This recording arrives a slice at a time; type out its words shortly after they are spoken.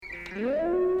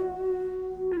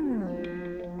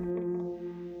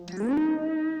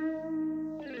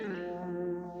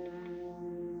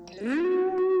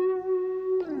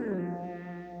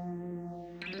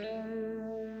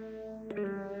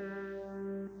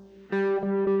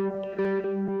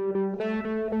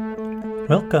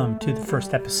Welcome to the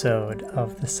first episode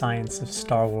of The Science of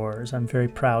Star Wars. I'm very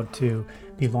proud to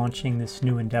be launching this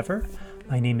new endeavor.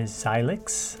 My name is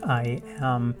XylyXylyX. I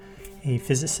am a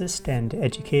physicist and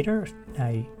educator.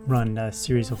 I run a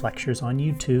series of lectures on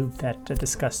YouTube that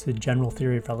discuss the general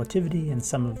theory of relativity and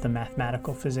some of the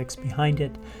mathematical physics behind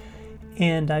it.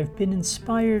 And I've been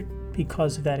inspired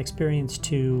because of that experience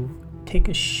to take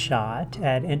a shot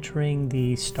at entering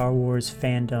the Star Wars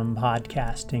fandom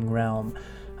podcasting realm.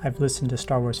 I've listened to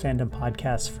Star Wars fandom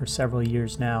podcasts for several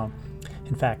years now.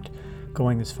 In fact,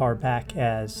 going as far back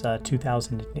as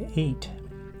 2008.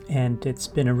 And it's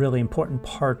been a really important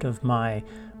part of my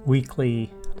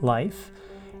weekly life.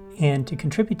 And to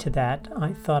contribute to that,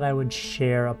 I thought I would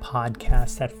share a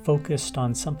podcast that focused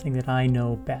on something that I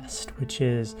know best, which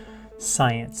is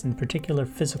science, in particular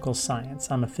physical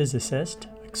science. I'm a physicist,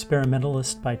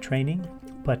 experimentalist by training,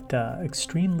 but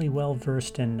extremely well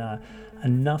versed in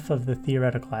enough of the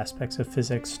theoretical aspects of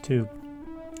physics to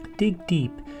dig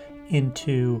deep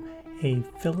into a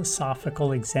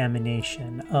philosophical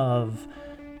examination of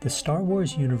the Star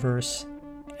Wars universe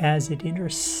as it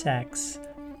intersects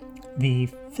the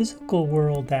physical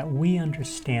world that we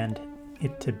understand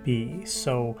it to be.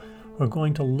 So we're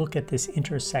going to look at this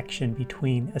intersection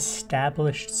between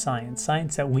established science,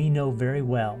 science that we know very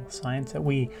well, science that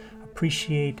we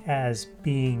appreciate as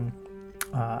being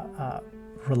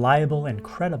reliable and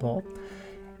credible,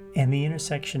 and the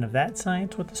intersection of that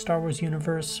science with the Star Wars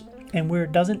universe, and where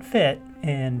it doesn't fit,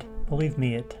 and believe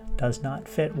me, it does not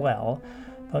fit well,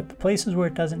 but the places where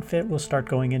it doesn't fit, we'll start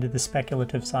going into the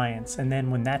speculative science, and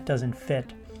then when that doesn't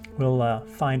fit, we'll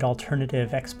find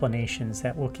alternative explanations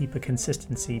that will keep a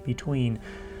consistency between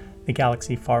the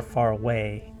galaxy far, far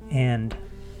away and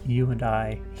you and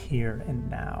I here and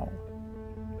now.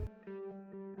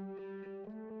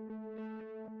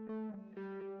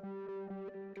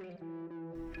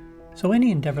 So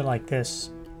any endeavor like this,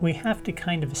 we have to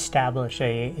kind of establish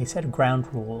a set of ground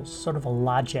rules, sort of a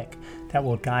logic that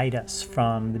will guide us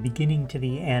from the beginning to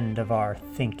the end of our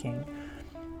thinking.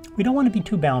 We don't want to be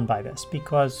too bound by this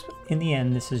because in the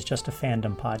end, this is just a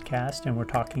fandom podcast and we're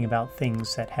talking about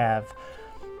things that have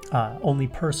only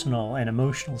personal and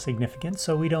emotional significance.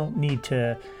 So we don't need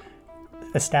to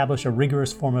establish a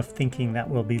rigorous form of thinking that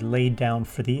will be laid down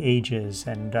for the ages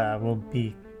and will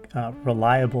be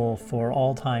reliable for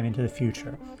all time into the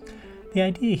future. The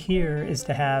idea here is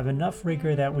to have enough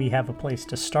rigor that we have a place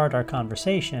to start our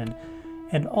conversation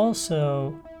and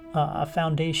also a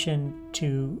foundation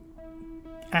to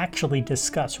actually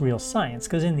discuss real science,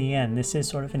 because in the end, this is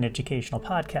sort of an educational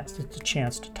podcast. It's a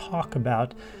chance to talk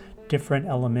about different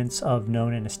elements of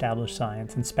known and established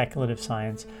science and speculative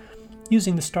science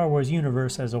using the Star Wars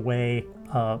universe as a way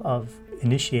of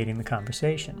initiating the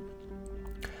conversation.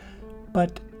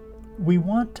 But we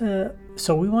want to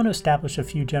establish a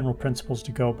few general principles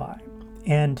to go by.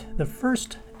 And the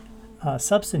first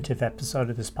substantive episode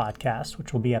of this podcast,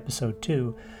 which will be episode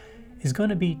 2, is going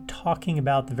to be talking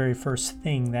about the very first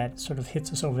thing that sort of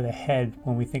hits us over the head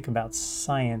when we think about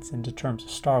science into terms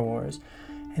of Star Wars,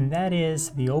 and that is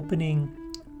the opening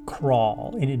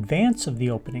crawl. In advance of the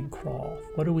opening crawl,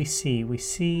 what do we see? We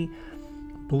see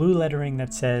blue lettering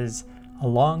that says, "A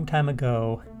long time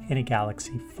ago in a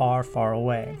galaxy far, far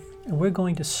away." And we're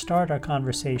going to start our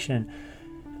conversation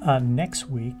next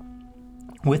week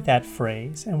with that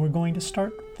phrase, and we're going to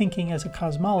start thinking as a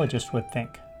cosmologist would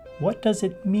think. What does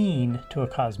it mean to a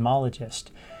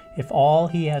cosmologist if all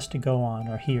he has to go on,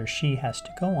 or he or she has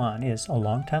to go on, is a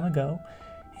long time ago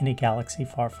in a galaxy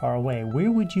far, far away?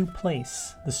 Where would you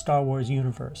place the Star Wars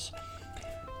universe?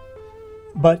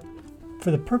 But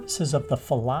for the purposes of the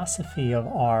philosophy of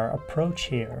our approach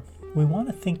here, we want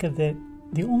to think of it,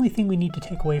 the only thing we need to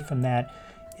take away from that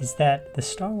is that the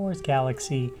Star Wars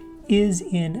galaxy is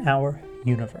in our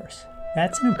universe.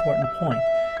 That's an important point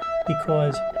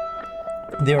because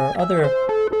there are other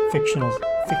fictional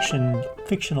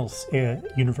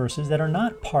universes that are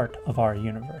not part of our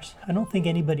universe. I don't think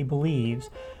anybody believes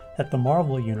that the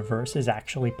Marvel universe is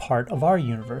actually part of our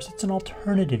universe. It's an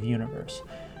alternative universe.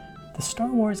 The Star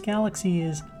Wars galaxy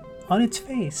is, on its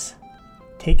face,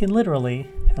 taken literally,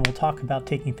 and we'll talk about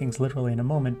taking things literally in a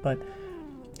moment, but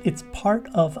it's part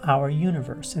of our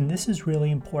universe. And this is really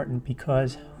important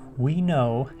because we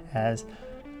know as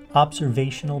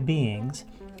observational beings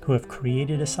who have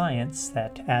created a science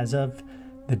that, as of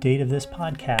the date of this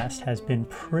podcast, has been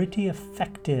pretty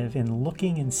effective in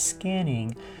looking and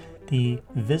scanning the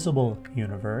visible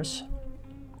universe.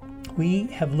 We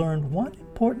have learned one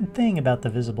important thing about the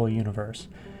visible universe,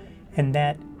 and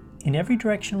that in every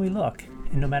direction we look,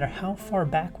 and no matter how far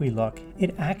back we look,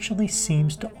 it actually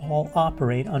seems to all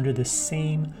operate under the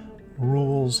same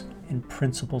rules and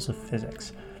principles of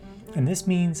physics. And this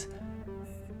means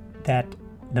that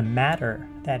the matter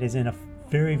that is in a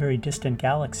very, very distant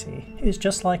galaxy is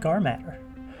just like our matter.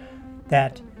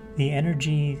 That the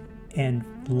energy and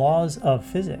laws of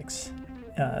physics,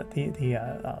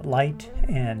 the light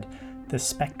and the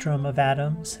spectrum of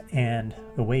atoms and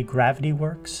the way gravity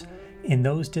works in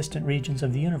those distant regions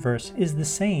of the universe is the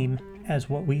same as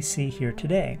what we see here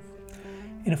today.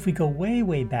 And if we go way,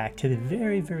 way back to the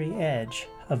very, very edge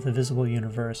of the visible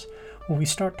universe, where we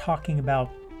start talking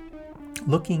about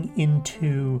looking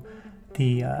into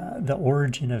the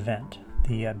origin event,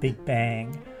 the Big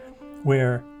Bang,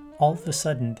 where all of a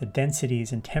sudden the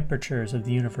densities and temperatures of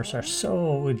the universe are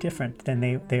so different than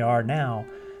they are now,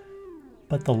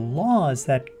 but the laws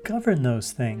that govern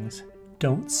those things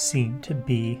don't seem to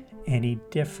be any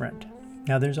different.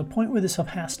 Now there's a point where this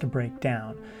has to break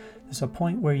down. There's a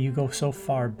point where you go so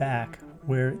far back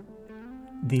where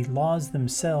the laws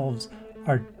themselves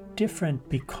are different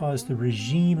because the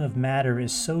regime of matter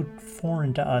is so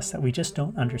foreign to us that we just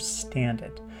don't understand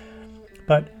it.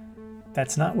 But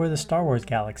that's not where the Star Wars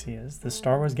galaxy is. The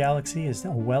Star Wars galaxy is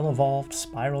a well-evolved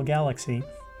spiral galaxy,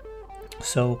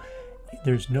 so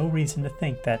there's no reason to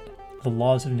think that the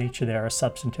laws of nature there are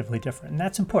substantively different. And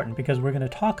that's important because we're going to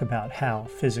talk about how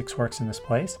physics works in this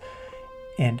place,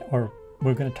 or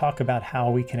we're going to talk about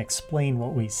how we can explain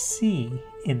what we see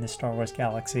in the Star Wars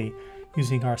galaxy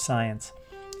using our science.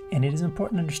 And it is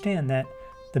important to understand that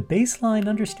the baseline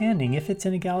understanding, if it's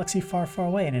in a galaxy far, far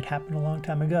away, and it happened a long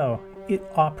time ago, it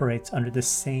operates under the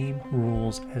same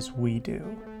rules as we do.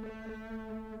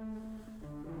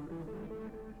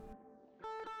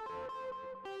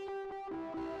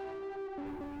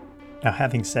 Now,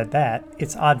 having said that,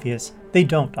 it's obvious they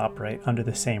don't operate under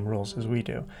the same rules as we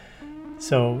do.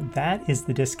 So that is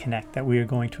the disconnect that we are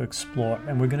going to explore,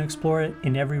 and we're going to explore it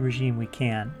in every regime we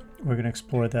can. We're going to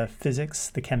explore the physics,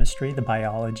 the chemistry, the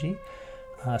biology,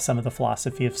 some of the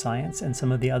philosophy of science, and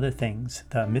some of the other things,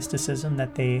 the mysticism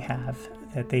that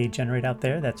they generate out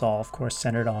there. That's all, of course,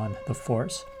 centered on the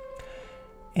Force.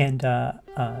 And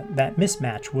that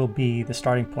mismatch will be the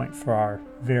starting point for our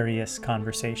various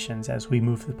conversations as we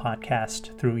move the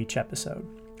podcast through each episode.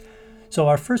 So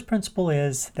our first principle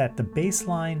is that the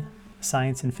baseline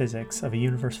science and physics of a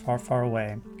universe far, far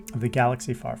away, of the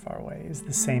galaxy far, far away, is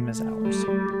the same as ours.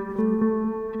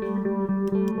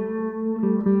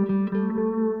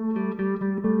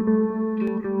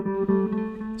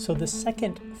 So the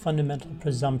second fundamental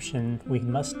presumption we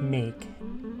must make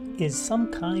is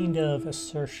some kind of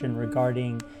assertion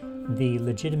regarding the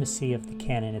legitimacy of the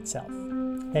canon itself.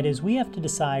 That is, we have to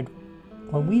decide,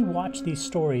 when we watch these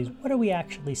stories, what are we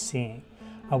actually seeing?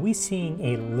 Are we seeing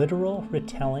a literal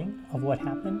retelling of what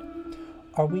happened?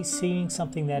 Are we seeing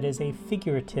something that is a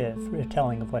figurative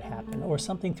retelling of what happened, or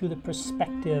something through the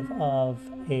perspective of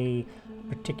a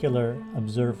particular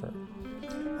observer?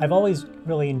 I've always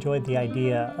really enjoyed the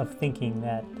idea of thinking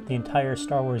that the entire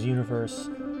Star Wars universe,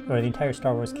 or the entire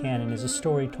Star Wars canon, is a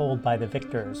story told by the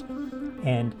victors,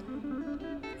 and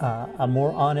a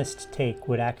more honest take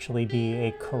would actually be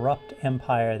a corrupt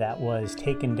empire that was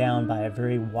taken down by a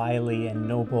very wily and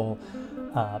noble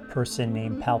person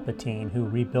named Palpatine, who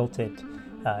rebuilt it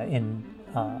in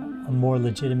a more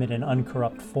legitimate and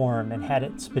uncorrupt form. And had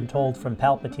it been told from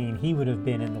Palpatine, he would have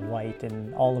been in the white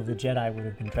and all of the Jedi would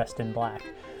have been dressed in black.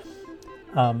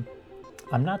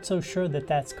 I'm not so sure that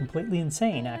that's completely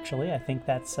insane, actually. I think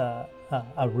that's a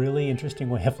really interesting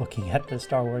way of looking at the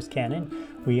Star Wars canon.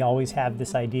 We always have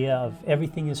this idea of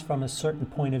everything is from a certain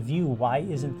point of view. Why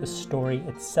isn't the story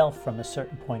itself from a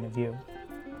certain point of view?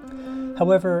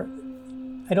 However,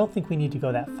 I don't think we need to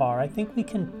go that far. I think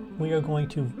we are going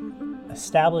to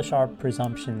establish our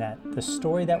presumption that the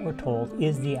story that we're told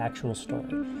is the actual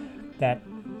story. That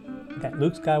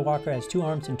Luke Skywalker has 2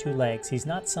 arms and 2 legs. He's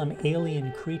not some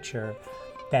alien creature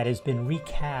that has been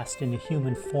recast into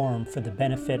human form for the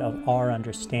benefit of our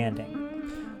understanding.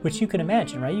 Which you can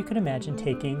imagine, right? You can imagine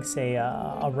taking, say,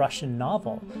 a Russian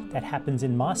novel that happens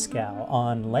in Moscow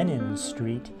on Lenin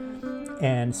Street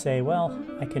and say, well,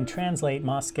 I can translate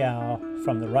Moscow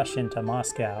from the Russian to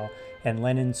Moscow, and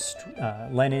Lenin,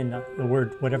 the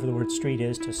word, whatever the word street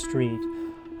is, to street.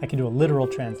 I can do a literal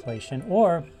translation,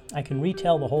 or I can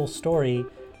retell the whole story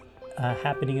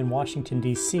happening in Washington,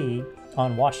 D.C.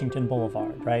 on Washington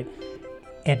Boulevard, right?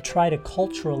 And try to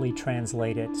culturally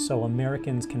translate it so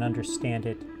Americans can understand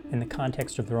it in the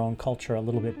context of their own culture a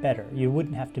little bit better. You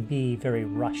wouldn't have to be very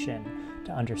Russian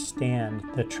to understand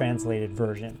the translated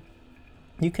version.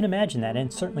 You can imagine that,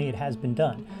 and certainly it has been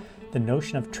done. The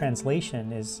notion of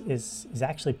translation is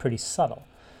actually pretty subtle.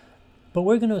 But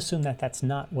we're going to assume that that's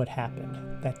not what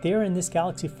happened, that there in this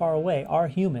galaxy far away are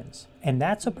humans. And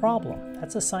that's a problem.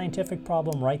 That's a scientific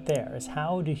problem right there, is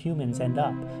how do humans end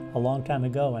up a long time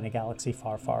ago in a galaxy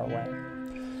far, far away?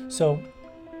 So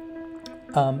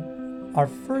our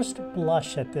first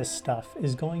blush at this stuff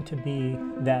is going to be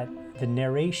that the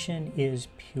narration is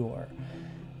pure.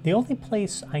 The only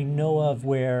place I know of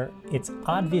where it's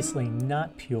obviously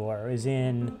not pure is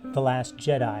in The Last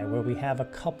Jedi, where we have a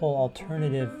couple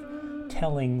alternative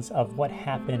tellings of what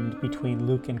happened between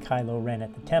Luke and Kylo Ren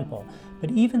at the temple.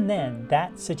 But even then,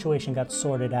 that situation got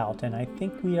sorted out, and I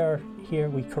think we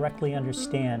correctly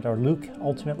understand, or Luke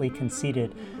ultimately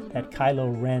conceded, that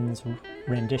Kylo Ren's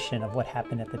rendition of what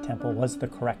happened at the temple was the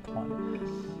correct one.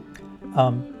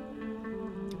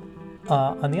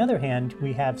 On the other hand,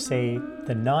 we have, say,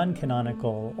 the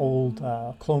non-canonical old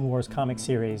Clone Wars comic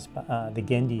series, the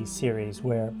Gendy series,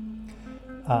 where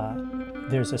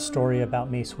there's a story about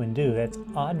Mace Windu that's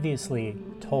obviously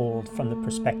told from the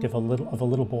perspective of a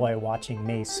little boy watching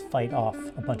Mace fight off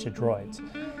a bunch of droids.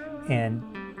 And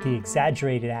the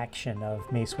exaggerated action of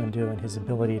Mace Windu and his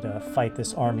ability to fight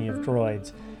this army of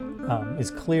droids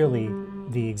is clearly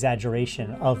the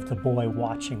exaggeration of the boy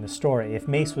watching the story. If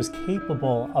Mace was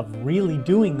capable of really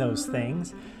doing those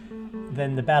things,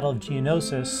 then the Battle of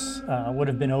Geonosis would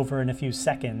have been over in a few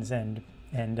seconds, and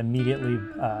immediately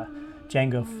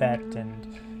Jango Fett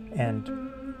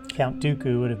and Count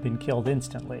Dooku would have been killed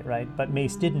instantly, right? But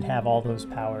Mace didn't have all those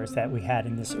powers that we had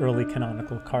in this early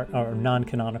canonical or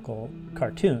non-canonical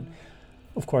cartoon.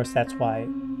 Of course, that's why.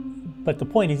 But the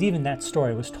point is, even that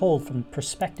story was told from the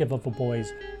perspective of a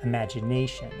boy's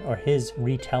imagination, or his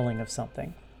retelling of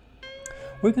something.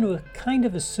 We're going to kind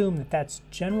of assume that that's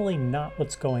generally not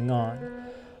what's going on.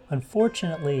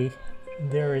 Unfortunately,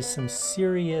 there is some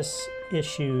serious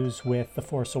issues with The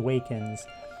Force Awakens,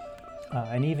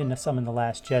 and even some in The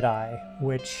Last Jedi,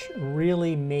 which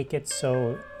really make it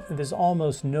so there's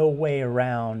almost no way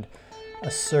around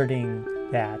asserting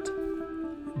that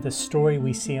the story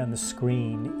we see on the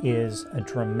screen is a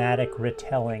dramatic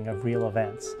retelling of real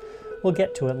events. We'll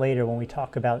get to it later when we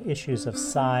talk about issues of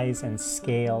size and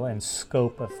scale and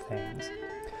scope of things.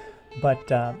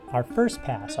 But our first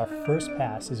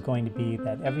pass is going to be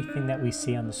that everything that we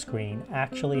see on the screen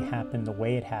actually happened the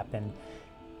way it happened,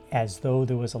 as though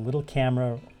there was a little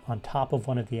camera on top of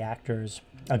one of the actors,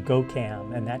 a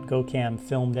GoCam, and that GoCam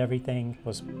filmed everything,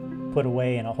 was put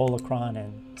away in a holocron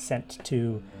and sent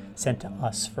to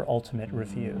us for ultimate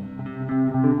review.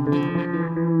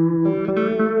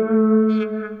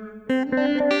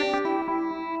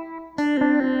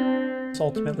 This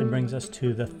ultimately brings us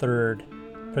to the third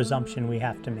presumption we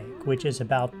have to make, which is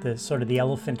about the sort of the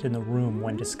elephant in the room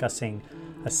when discussing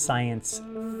a science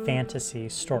fantasy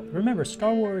story. Remember,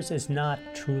 Star Wars is not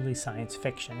truly science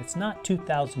fiction. It's not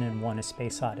 2001: A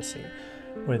Space Odyssey,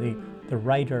 where the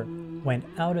writer went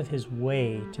out of his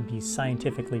way to be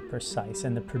scientifically precise,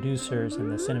 and the producers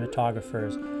and the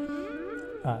cinematographers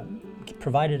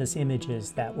provided us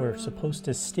images that were supposed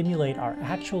to stimulate our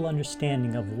actual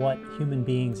understanding of what human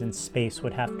beings in space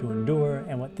would have to endure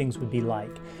and what things would be like.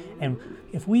 And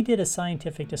if we did a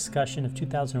scientific discussion of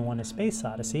 2001: A Space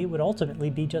Odyssey, it would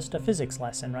ultimately be just a physics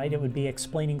lesson, right? It would be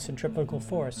explaining centrifugal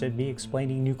force, it would be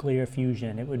explaining nuclear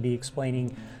fusion, it would be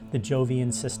explaining the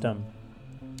Jovian system.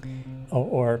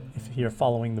 Or if you're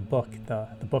following the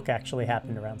book actually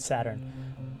happened around Saturn.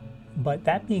 But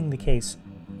that being the case,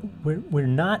 we're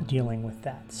not dealing with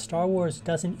that. Star Wars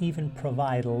doesn't even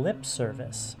provide lip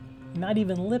service, not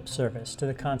even lip service, to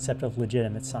the concept of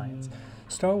legitimate science.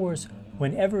 Star Wars,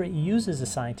 whenever it uses a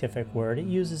scientific word, it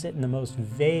uses it in the most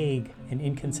vague and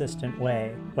inconsistent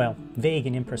way. Well, vague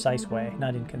and imprecise way,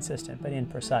 not inconsistent, but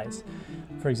imprecise.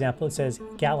 For example, it says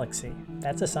galaxy.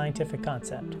 That's a scientific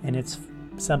concept, and it's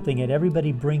something that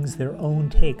everybody brings their own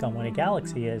take on what a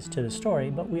galaxy is to the story,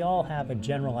 but we all have a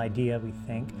general idea, we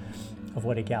think, of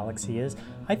what a galaxy is.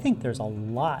 I think there's a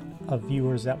lot of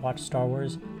viewers that watch Star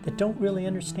Wars that don't really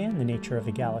understand the nature of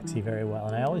a galaxy very well,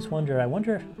 and I always wonder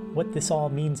what this all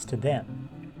means to them.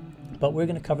 But we're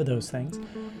going to cover those things.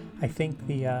 I think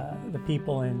the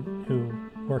people who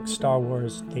work Star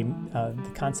Wars, the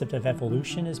concept of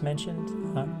evolution is mentioned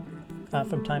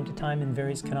from time to time in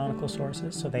various canonical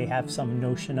sources, so they have some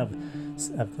notion of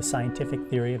the scientific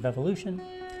theory of evolution.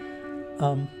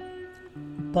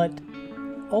 But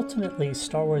ultimately,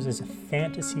 Star Wars is a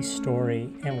fantasy story,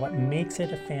 and what makes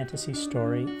it a fantasy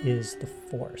story is the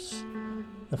Force.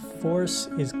 The Force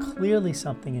is clearly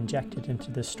something injected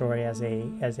into this story as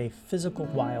a physical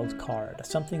wild card,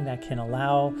 something that can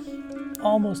allow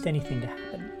almost anything to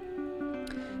happen.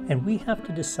 And we have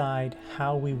to decide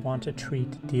how we want to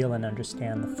treat, deal, and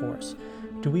understand the Force.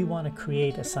 Do we want to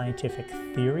create a scientific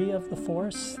theory of the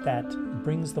Force that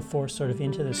brings the Force sort of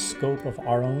into the scope of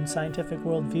our own scientific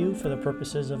worldview for the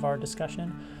purposes of our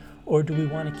discussion? Or do we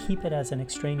want to keep it as an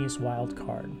extraneous wild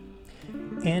card?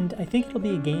 And I think it'll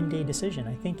be a game day decision.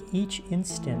 I think each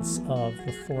instance of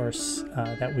the Force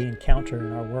that we encounter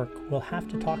in our work we'll have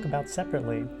to talk about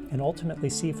separately and ultimately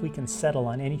see if we can settle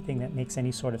on anything that makes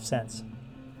any sort of sense.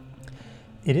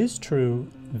 It is true,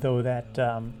 though,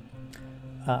 that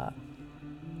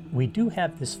we do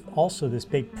have this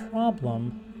big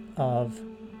problem of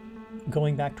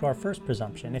going back to our first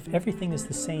presumption. If everything is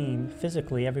the same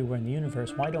physically everywhere in the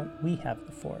universe, why don't we have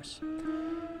the Force?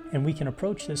 And we can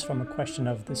approach this from a question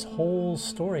of this whole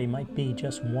story might be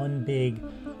just one big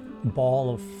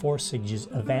ball of Force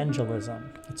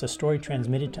evangelism. It's a story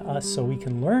transmitted to us so we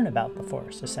can learn about the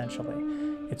Force, essentially.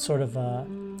 It's sort of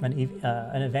an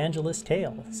evangelist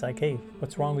tale. It's like, hey,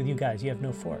 what's wrong with you guys? You have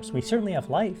no Force. We certainly have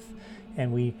life,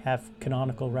 and we have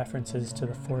canonical references to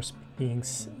the Force being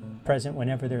present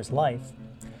whenever there's life.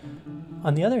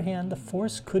 On the other hand, the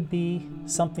Force could be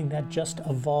something that just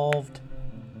evolved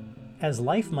as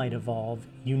life might evolve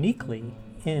uniquely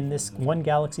in this one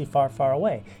galaxy far, far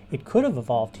away. It could have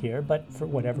evolved here, but for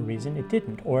whatever reason it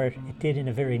didn't, or it did in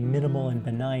a very minimal and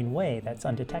benign way that's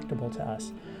undetectable to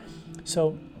us.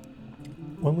 So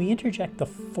when we interject the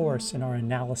Force in our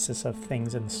analysis of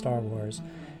things in the Star Wars,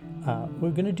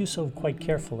 we're going to do so quite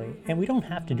carefully, and we don't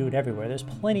have to do it everywhere. There's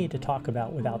plenty to talk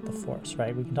about without the Force,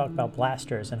 right? We can talk about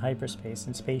blasters and hyperspace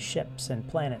and spaceships and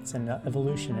planets and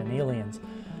evolution and aliens.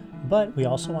 But we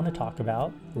also want to talk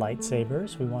about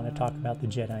lightsabers. We want to talk about the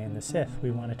Jedi and the Sith. We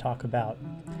want to talk about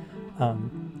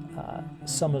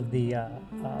some of the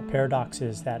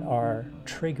paradoxes that are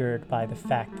triggered by the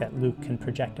fact that Luke can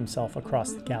project himself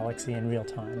across the galaxy in real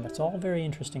time. That's all very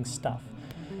interesting stuff.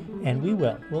 And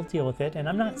we'll deal with it. And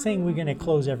I'm not saying we're going to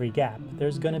close every gap.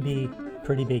 There's going to be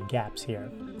pretty big gaps here.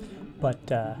 But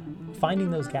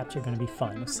finding those gaps are going to be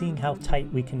fun. Seeing how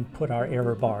tight we can put our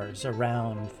error bars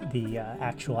around the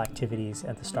actual activities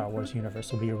of the Star Wars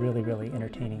universe will be a really, really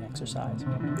entertaining exercise.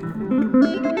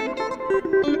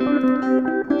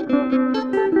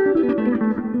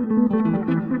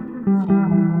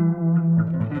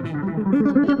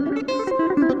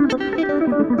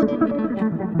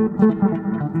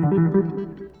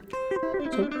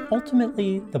 So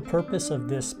ultimately, the purpose of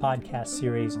this podcast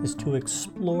series is to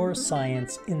explore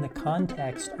science in the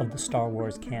context of the Star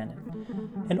Wars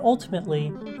canon. And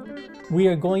ultimately, we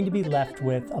are going to be left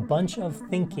with a bunch of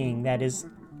thinking that is,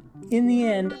 in the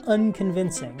end,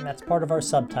 unconvincing. That's part of our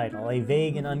subtitle, a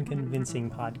vague and unconvincing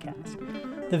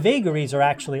podcast. The vagaries are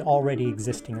actually already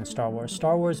existing in Star Wars.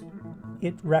 Star Wars,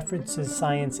 it references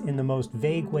science in the most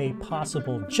vague way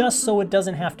possible, just so it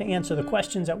doesn't have to answer the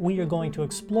questions that we are going to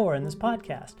explore in this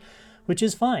podcast, which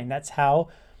is fine. That's how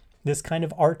this kind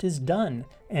of art is done.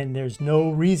 And there's no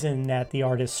reason that the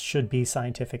artists should be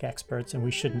scientific experts, and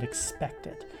we shouldn't expect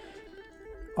it.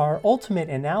 Our ultimate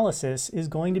analysis is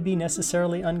going to be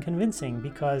necessarily unconvincing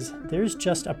because there's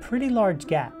just a pretty large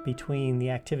gap between the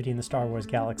activity in the Star Wars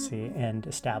galaxy and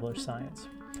established science.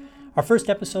 Our first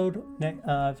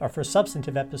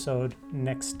substantive episode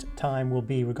next time will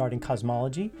be regarding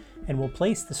cosmology, and we'll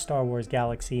place the Star Wars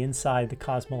galaxy inside the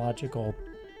cosmological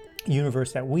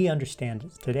universe that we understand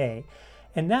today.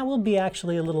 And that will be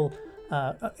actually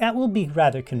that will be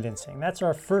rather convincing. That's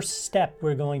our first step.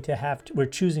 We're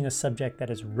choosing a subject that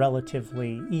is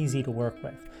relatively easy to work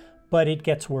with, but it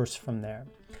gets worse from there.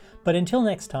 But until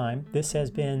next time, this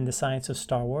has been The Science of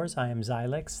Star Wars. I am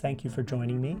XylyX. Thank you for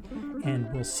joining me,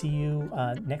 and we'll see you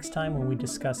next time when we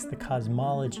discuss the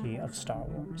cosmology of Star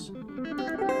Wars.